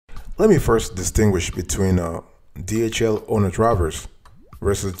Let me first distinguish between DHL owner drivers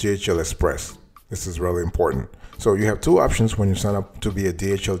versus DHL Express. This is really important. So you have two options when you sign up to be a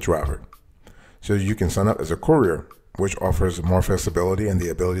DHL driver. So you can sign up as a courier, which offers more flexibility and the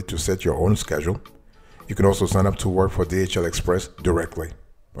ability to set your own schedule. You can also sign up to work for DHL Express directly.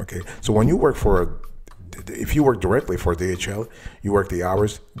 Okay, so when you work if you work directly for DHL, you work the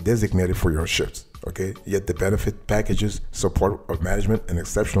hours designated for your shifts. Okay, yet the benefit packages, support of management, and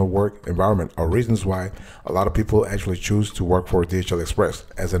exceptional work environment are reasons why a lot of people actually choose to work for DHL Express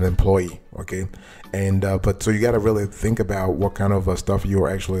as an employee. Okay, and but so you got to really think about what kind of stuff you are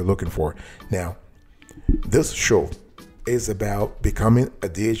actually looking for. Now, this show is about becoming a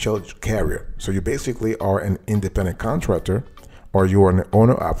DHL carrier. So you basically are an independent contractor, or you are an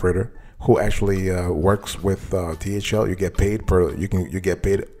owner operator who actually works with DHL. You get paid you get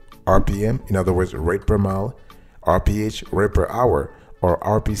paid RPM, in other words, rate per mile, RPH, rate per hour, or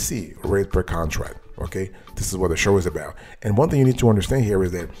RPC, rate per contract. Okay, this is what the show is about. And one thing you need to understand here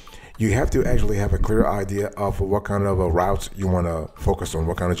is that you have to actually have a clear idea of what kind of routes you want to focus on,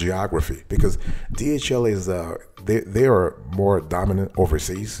 what kind of geography, because DHL is they are more dominant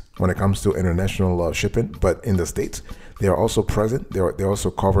overseas when it comes to international shipping, but in the States they are also present. They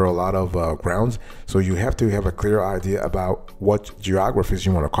also cover a lot of grounds, so you have to have a clear idea about what geographies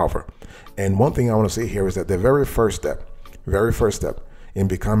you want to cover. And one thing I want to say here is that the very first step in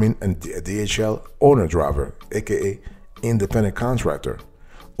becoming a DHL owner driver, aka independent contractor,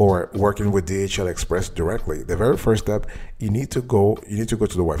 or working with DHL Express directly, the very first step, you need to go to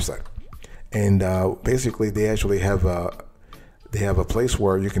the website, and basically they actually have a place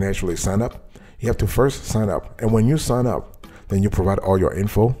where you can actually sign up. You have to first sign up, and when you sign up, then you provide all your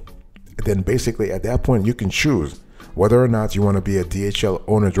info. Then basically at that point you can choose whether or not you want to be a DHL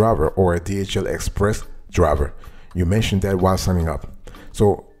owner driver or a DHL Express driver. You mentioned that while signing up.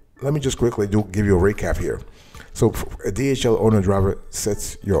 So let me just quickly give you a recap here. So a DHL owner driver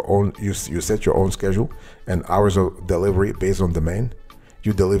sets your own, you set your own schedule and hours of delivery based on demand.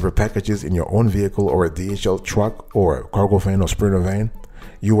 You deliver packages in your own vehicle or a DHL truck or a cargo van or Sprinter van.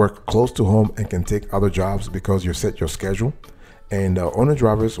 You work close to home and can take other jobs because you set your schedule. And owner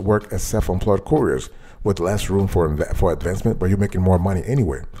drivers work as self-employed couriers with less room for advancement, but you're making more money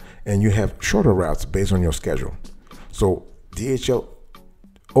anyway. And you have shorter routes based on your schedule. So DHL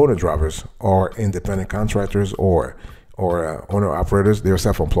owner drivers are independent contractors or owner operators. They're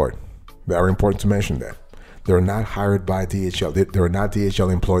self-employed. Very important to mention that. They're not hired by DHL. They're not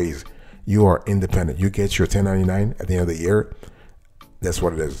DHL employees. You are independent. You get your 1099 at the end of the year. That's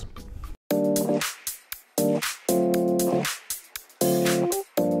what it is.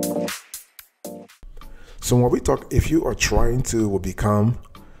 So when we talk, if you are trying to become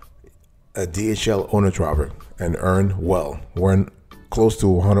a DHL owner driver and earn close to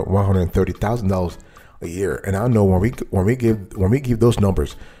 $130,000 a year, and I know when we give those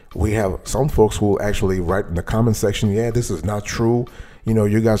numbers, we have some folks who will actually write in the comment section, yeah, this is not true. You know,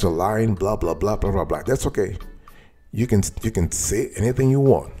 you guys are lying, blah blah blah blah blah blah. That's okay. You can say anything you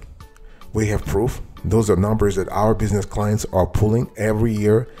want. We have proof. Those are numbers that our business clients are pulling every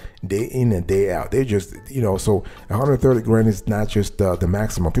year, day in and day out. They just, so 130 grand is not just the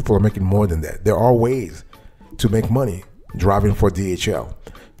maximum. People are making more than that. There are ways to make money driving for DHL.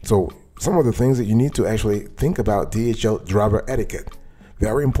 So some of the things that you need to actually think about DHL driver etiquette.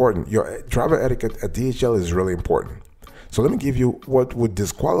 Very important. Your driver etiquette at DHL is really important. So let me give you what would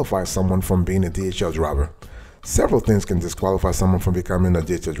disqualify someone from being a DHL driver. Several things can disqualify someone from becoming a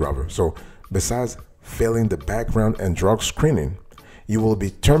DHL driver. So besides failing the background and drug screening, you will be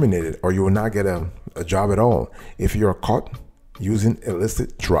terminated or you will not get a job at all if you're caught using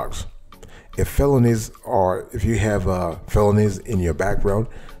illicit drugs. If you have felonies in your background,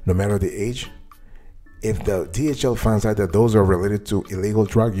 no matter the age, if the DHL finds out that those are related to illegal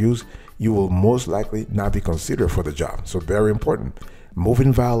drug use, you will most likely not be considered for the job. So very important.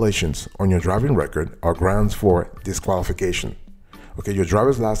 Moving violations on your driving record are grounds for disqualification. Okay, your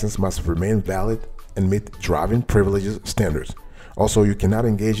driver's license must remain valid and meet driving privileges standards. Also, you cannot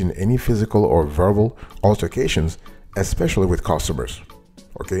engage in any physical or verbal altercations, especially with customers.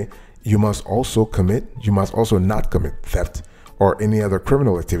 Okay, you must also not commit theft or any other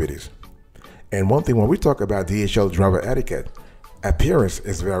criminal activities. And one thing, when we talk about DHL driver etiquette, appearance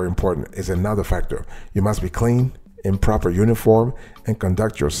is very important. It's another factor. You must be clean, in proper uniform, and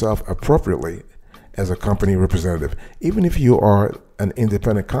conduct yourself appropriately as a company representative. Even if you are an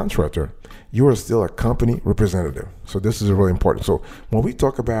independent contractor, you are still a company representative. So this is really important. So when we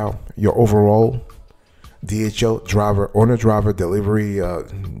talk about your overall DHL driver, owner driver delivery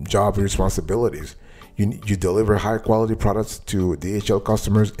job responsibilities, You deliver high quality products to DHL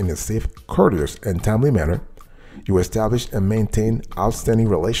customers in a safe, courteous, and timely manner. You establish and maintain outstanding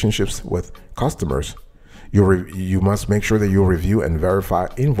relationships with customers. You must make sure that you review and verify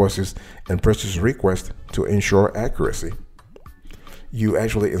invoices and purchase requests to ensure accuracy. You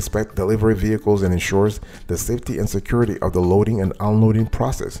actually inspect delivery vehicles and ensures the safety and security of the loading and unloading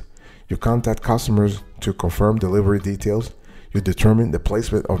process. You contact customers to confirm delivery details. You determine the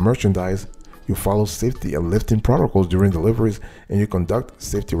placement of merchandise. You follow safety and lifting protocols during deliveries, and you conduct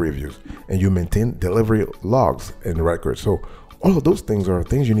safety reviews, and you maintain delivery logs and records. So all of those things are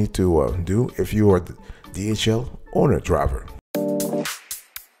things you need to do if you are the DHL owner driver.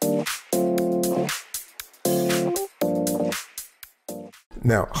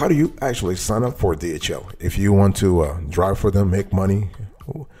 Now, how do you actually sign up for DHL? If you want to drive for them, make money,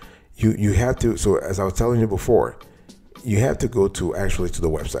 you have to. So as I was telling you before, you have to go to the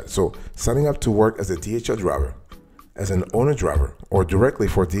website. So signing up to work as a DHL driver, as an owner driver, or directly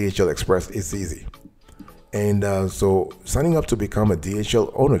for DHL Express is easy. And so signing up to become a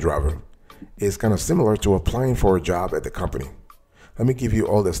DHL owner driver is kind of similar to applying for a job at the company. Let me give you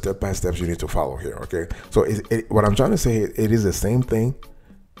all the step-by-steps you need to follow here, okay? So what I'm trying to say, it is the same thing.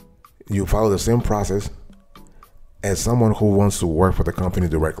 You follow the same process as someone who wants to work for the company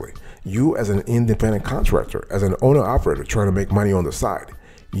directly. You as an independent contractor, as an owner-operator trying to make money on the side,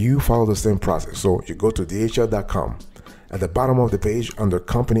 you follow the same process. So you go to DHL.com. At the bottom of the page, under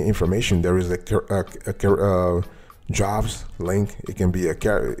company information, there is a jobs link. It can be a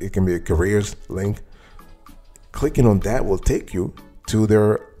careers link. Clicking on that will take you to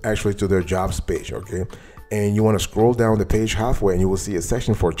their jobs page, okay? And you want to scroll down the page halfway, and you will see a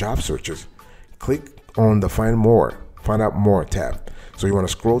section for job searches. Click on the find out more tab. So you want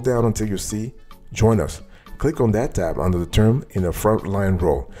to scroll down until you see join us. Click on that tab under the term in the front line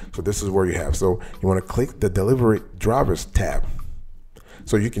role. So this is where you have. So you want to click the delivery drivers tab.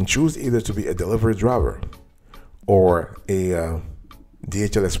 So you can choose either to be a delivery driver or a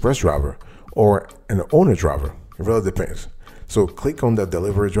DHL Express driver or an owner driver. It really depends. So click on the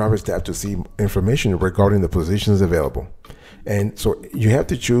delivery drivers tab to see information regarding the positions available. And so you have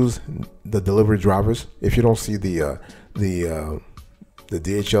to choose the delivery drivers. If you don't see the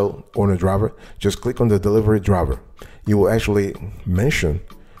DHL owner driver, just click on the delivery driver. You will actually mention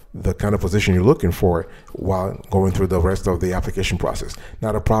the kind of position you're looking for while going through the rest of the application process.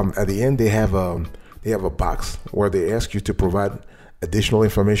 Not a problem. At the end, they have a box where they ask you to provide additional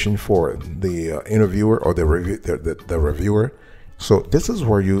information for the interviewer or the reviewer. So this is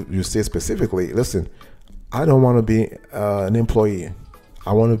where you say specifically, listen, I don't want to be an employee.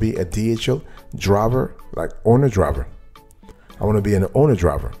 I want to be a DHL driver, like owner driver. I want to be an owner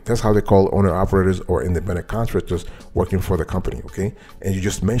driver. That's how they call owner operators or independent contractors working for the company, okay? And you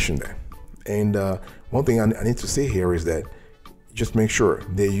just mentioned that. And one thing I need to say here is that just make sure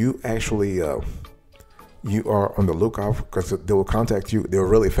that you actually you are on the lookout, because they will contact you. They're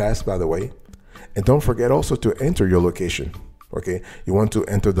really fast, by the way. And don't forget also to enter your location. Okay, you want to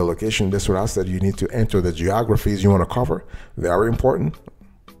enter the location. That's what I said. You need to enter the geographies you want to cover. Very important.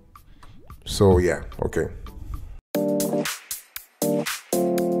 So yeah, okay.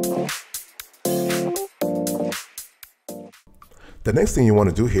 The next thing you want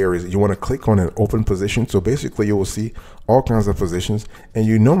to do here is you want to click on an open position. So basically you will see all kinds of positions, and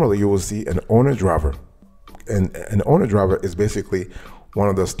you will see an owner driver. And an owner driver is basically one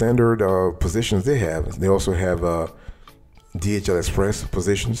of the standard positions they have. They also have DHL Express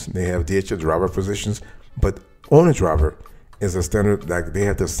positions. They have DHL driver positions, but owner driver is a standard, like they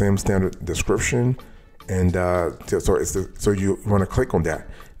have the same standard description. And so you want to click on that.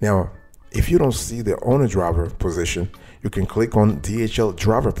 Now, if you don't see the owner driver position, you can click on DHL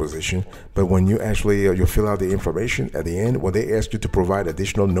driver position. But when you actually you fill out the information at the end, when they ask you to provide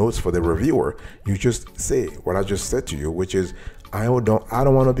additional notes for the reviewer, you just say what I just said to you, which is I don't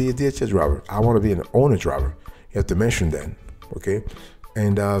want to be a DHL driver. I want to be an owner driver. You have to mention that, okay?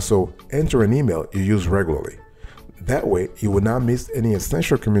 And so enter an email you use regularly. That way you will not miss any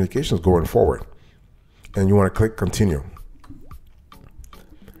essential communications going forward. And you want to click continue.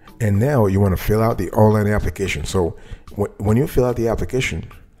 And now you want to fill out the online application. So when you fill out the application,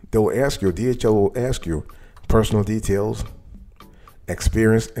 they will ask you, DHL will ask you personal details,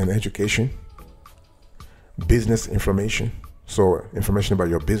 experience and education, business information. So information about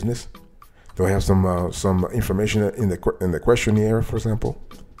your business. They'll have some information in the questionnaire, for example.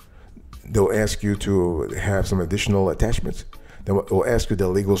 They'll ask you to have some additional attachments. They'll ask you the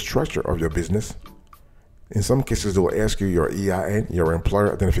legal structure of your business. In some cases, they will ask you your EIN, your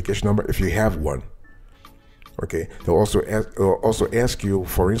employer identification number, if you have one. Okay. They'll also ask you,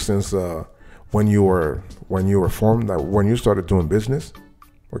 for instance, when you were formed, like when you started doing business.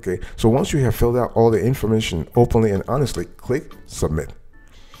 Okay, so once you have filled out all the information openly and honestly, click submit.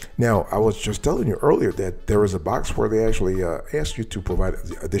 Now, I was just telling you earlier that there is a box where they actually ask you to provide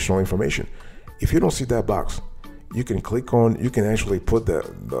additional information. If you don't see that box, you can click on. You can actually put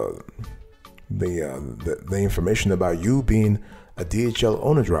the information about you being a DHL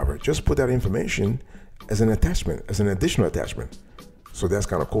owner driver. Just put that information as an attachment, as an additional attachment. So that's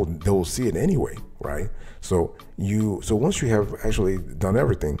kind of cool. They will see it anyway, right? So once you have actually done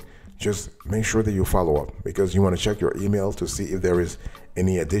everything, just make sure that you follow up, because you want to check your email to see if there is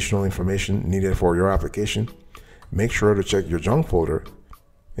any additional information needed for your application. Make sure to check your junk folder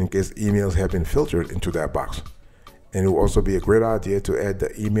in case emails have been filtered into that box. And it will also be a great idea to add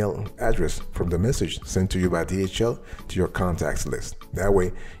the email address from the message sent to you by DHL to your contacts list. That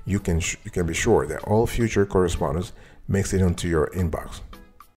way you can be sure that all future correspondence makes it onto your inbox.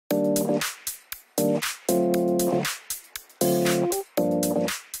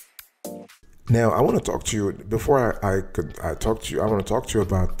 Now, I want to talk to you before I talk to you. I want to talk to you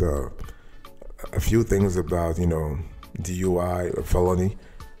about a few things about DUI or felony.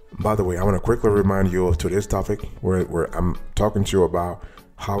 By the way, I want to quickly remind you of today's topic, where I'm talking to you about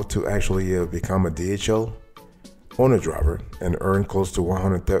how to actually become a DHL owner driver and earn close to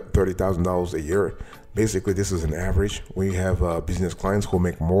 $130,000 a year. Basically, this is an average. We have business clients who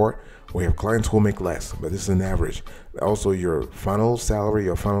make more. We have clients who make less, but this is an average. Also, your final salary,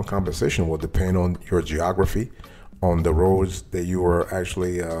 your final compensation will depend on your geography, on the roads that you are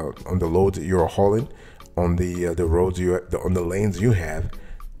actually, on the loads that you are hauling, on the roads on the lanes you have,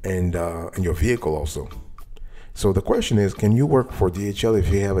 and your vehicle also. So the question is, can you work for DHL if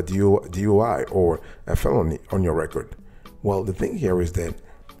you have a DUI or a felony on your record? Well, the thing here is that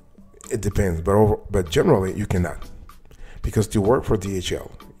it depends, but generally you cannot, because to work for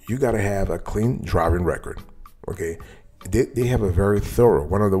DHL, you got to have a clean driving record. Okay, they have a very thorough,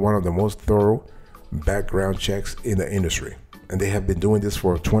 one of the most thorough background checks in the industry, and they have been doing this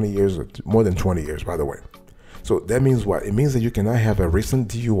for 20 years, more than 20 years, by the way. So that means what? It means that you cannot have a recent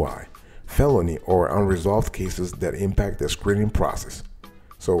DUI, felony, or unresolved cases that impact the screening process.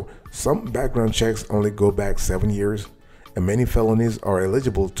 So some background checks only go back 7 years, and many felonies are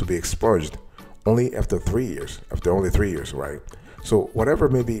eligible to be expunged only after 3 years, right? So whatever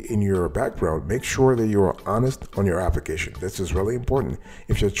may be in your background, make sure that you are honest on your application. This is really important.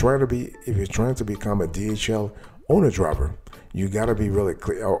 If you're trying to become a DHL owner driver, you got to be really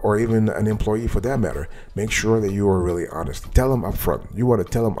clear, or even an employee for that matter. Make sure that you are really honest. Tell them up front. You want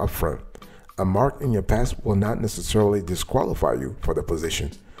to tell them up front. A mark in your past will not necessarily disqualify you for the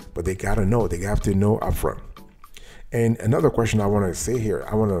position, but they got to know. They have to know up front. And another question I want to say here,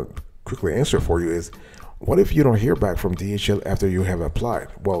 I want to quickly answer for you is, what if you don't hear back from DHL after you have applied?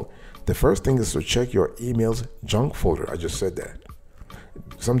 Well, the first thing is to check your email's junk folder. I just said that.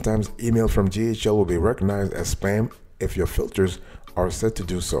 Sometimes email from DHL will be recognized as spam if your filters are set to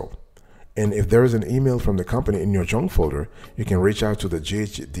do so. And if there is an email from the company in your junk folder, you can reach out to the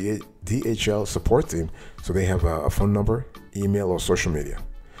DHL support team, so they have a phone number, email, or social media.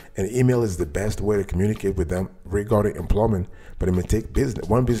 And email is the best way to communicate with them regarding employment, but it may take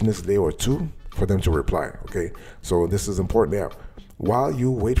one business day or two for them to reply. Okay, so this is important. Now, while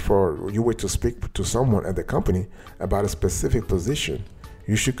you wait to speak to someone at the company about a specific position,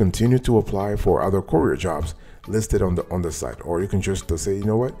 you should continue to apply for other courier jobs listed on the site. Or you can just say, you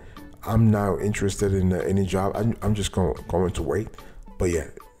know what, I'm now interested in any job. I'm just going to wait. But yeah,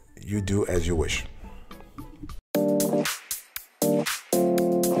 you do as you wish.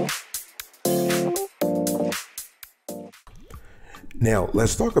 Now,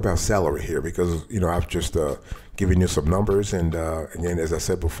 let's talk about salary here, because, I've just given you some numbers. And again, as I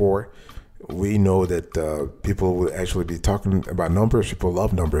said before, we know that people will actually be talking about numbers. People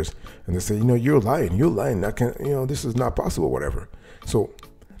love numbers. And they say, you're lying. I can't, this is not possible, whatever. So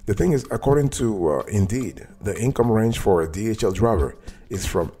the thing is, according to Indeed, the income range for a DHL driver is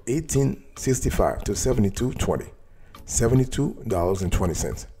from $18.65 to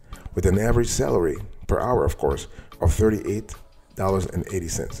 $72.20, with an average salary per hour, of course, of $38.80.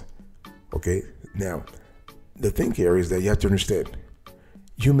 Okay, now the thing here is that you have to understand,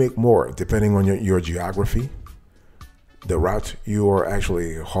 you make more depending on your geography, the route you are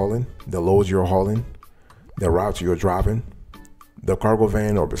actually hauling, the loads you're hauling, the route you're driving, the cargo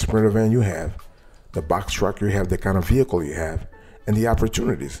van or the sprinter van you have, the box truck you have, the kind of vehicle you have, and the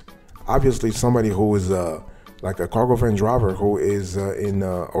opportunities. Obviously, somebody who is like a cargo van driver who is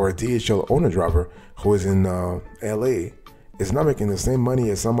or a DHL owner driver who is in LA is not making the same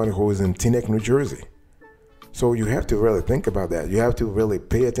money as somebody who is in Teaneck, New Jersey. So you have to really think about that. You have to really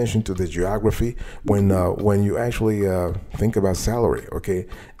pay attention to the geography when you actually think about salary, okay?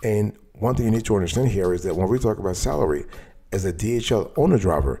 And one thing you need to understand here is that when we talk about salary, as a DHL owner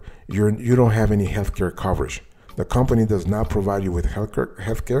driver, you don't have any healthcare coverage. The company does not provide you with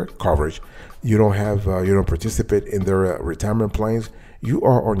healthcare coverage. You don't participate in their retirement plans. You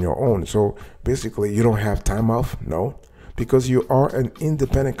are on your own. So basically, you don't have time off, no, because you are an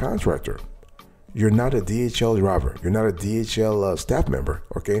independent contractor. You're not a DHL driver. You're not a DHL staff member,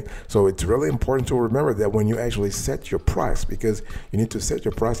 okay? So it's really important to remember that when you actually set your price, because you need to set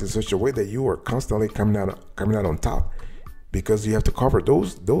your price in such a way that you are constantly coming out on top, because you have to cover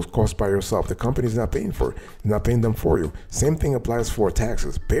those costs by yourself. The company's not paying them for you. Same thing applies for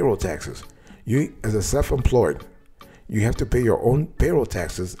taxes, payroll taxes. You, as a self-employed, you have to pay your own payroll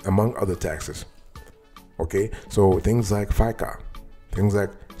taxes among other taxes, okay? So things like FICA, things like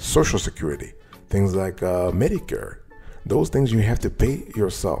Social Security, things like Medicare, those things you have to pay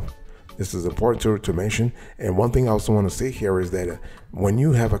yourself. This is important to mention. And one thing I also want to say here is that when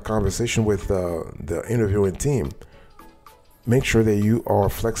you have a conversation with the interviewing team, make sure that you are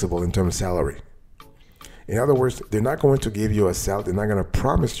flexible in terms of salary. In other words, they're not going to give you a salary. They're not going to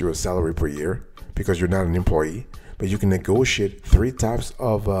promise you a salary per year because you're not an employee. But you can negotiate 3 types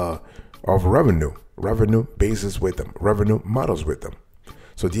of revenue basis with them, revenue models with them.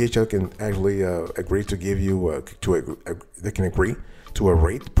 So DHL can actually agree to give you they can agree to a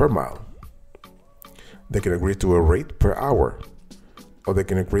rate per mile. They can agree to a rate per hour, or they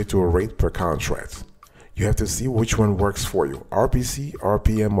can agree to a rate per contract. You have to see which one works for you: RPC,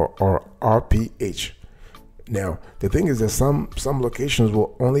 RPM, or RPH. Now, the thing is that some locations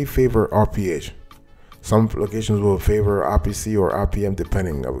will only favor RPH. Some locations will favor RPC or RPM,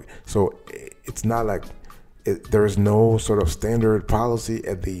 depending. So it's not like there is no sort of standard policy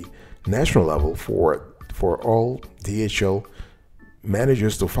at the national level for all DHL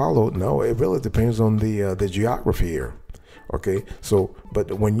managers to follow. No, it really depends on the geography here. Okay, so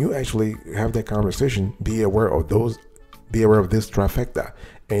but when you actually have that conversation, be aware of this trifecta,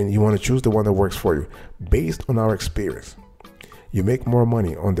 and you want to choose the one that works for you. Based on our experience, you make more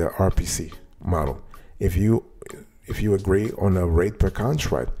money on the RPC model if you agree on a rate per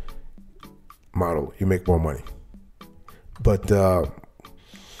contract model. You make more money, but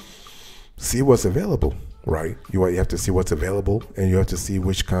see what's available, right? You have to see what's available, and you have to see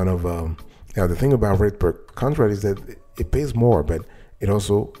which kind of now the thing about rate per contract is that it pays more, but it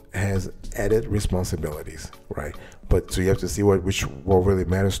also has added responsibilities, right? But so you have to see what really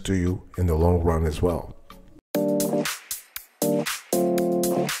matters to you in the long run as well.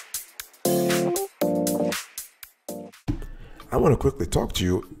 I want to quickly talk to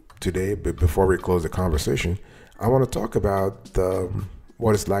you today, but before we close the conversation, I want to talk about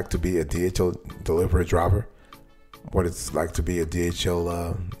what it's like to be a DHL delivery driver, what it's like to be a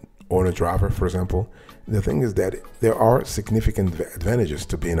DHL owner driver, for example. The thing is that there are significant advantages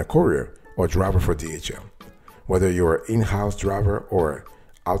to being a courier or driver for DHL. Whether you're an in-house driver or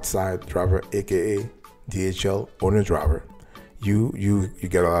outside driver, aka DHL owner driver, you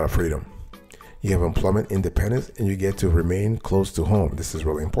get a lot of freedom. You have employment independence, and you get to remain close to home. This is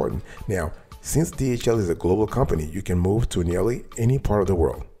really important. Now, since DHL is a global company, you can move to nearly any part of the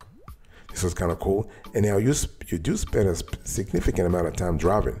world. This is kind of cool. And now you do spend a significant amount of time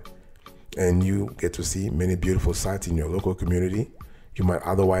driving, and you get to see many beautiful sights in your local community you might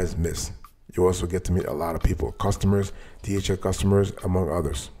otherwise miss. You also get to meet a lot of people, customers, DHL customers, among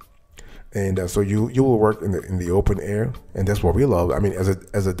others. And so you will work in the open air, and that's what we love. I mean,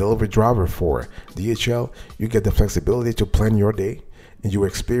 as a delivery driver for DHL, you get the flexibility to plan your day, and you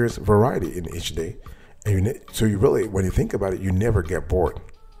experience variety in each day. And so you really, when you think about it, you never get bored.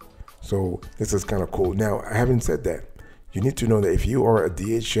 So this is kind of cool. Now, having said that, you need to know that if you are a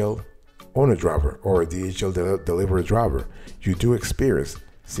DHL owner driver or a DHL delivery driver, you do experience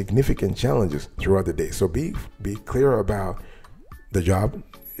significant challenges throughout the day. So be clear about the job.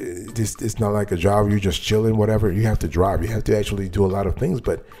 It's not like a job you're just chilling, whatever. You have to drive. You have to actually do a lot of things.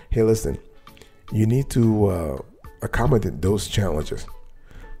 But hey, listen, you need to accommodate those challenges.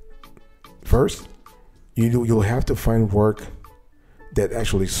 First, you'll have to find work that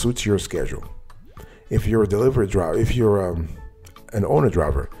actually suits your schedule. If you're a delivery driver, if you're an owner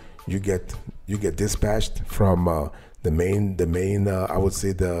driver, you get dispatched from the main I would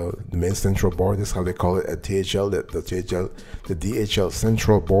say the main central board. That's how they call it at DHL, the DHL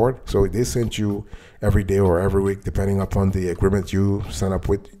central board. So they send you every day or every week, depending upon the agreement you sign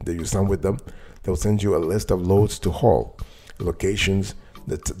with them. They'll send you a list of loads to haul, locations,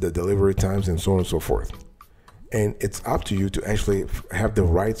 the delivery times, and so on and so forth. And it's up to you to actually have the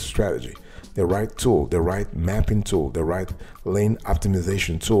right strategy. the right tool, the right mapping tool, the right lane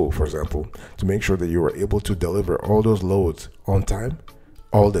optimization tool, for example, to make sure that you are able to deliver all those loads on time,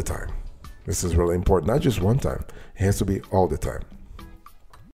 all the time. This is really important, not just one time. It has to be all the time.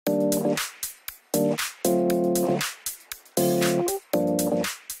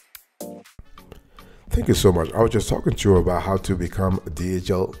 Thank you so much. I was just talking to you about how to become a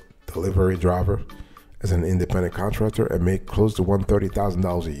DHL delivery driver as an independent contractor and make close to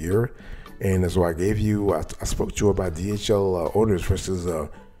 $130,000 a year. And so I spoke to you about DHL owners versus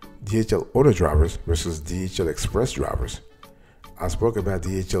DHL owner drivers versus DHL express drivers. I spoke about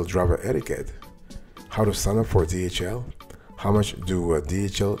DHL driver etiquette, how to sign up for DHL, how much do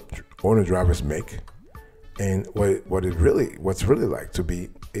DHL owner drivers make, and what's really like to be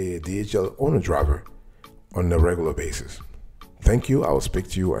a DHL owner driver on a regular basis. Thank you. I will speak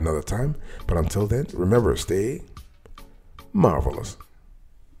to you another time. But until then, remember, stay marvelous.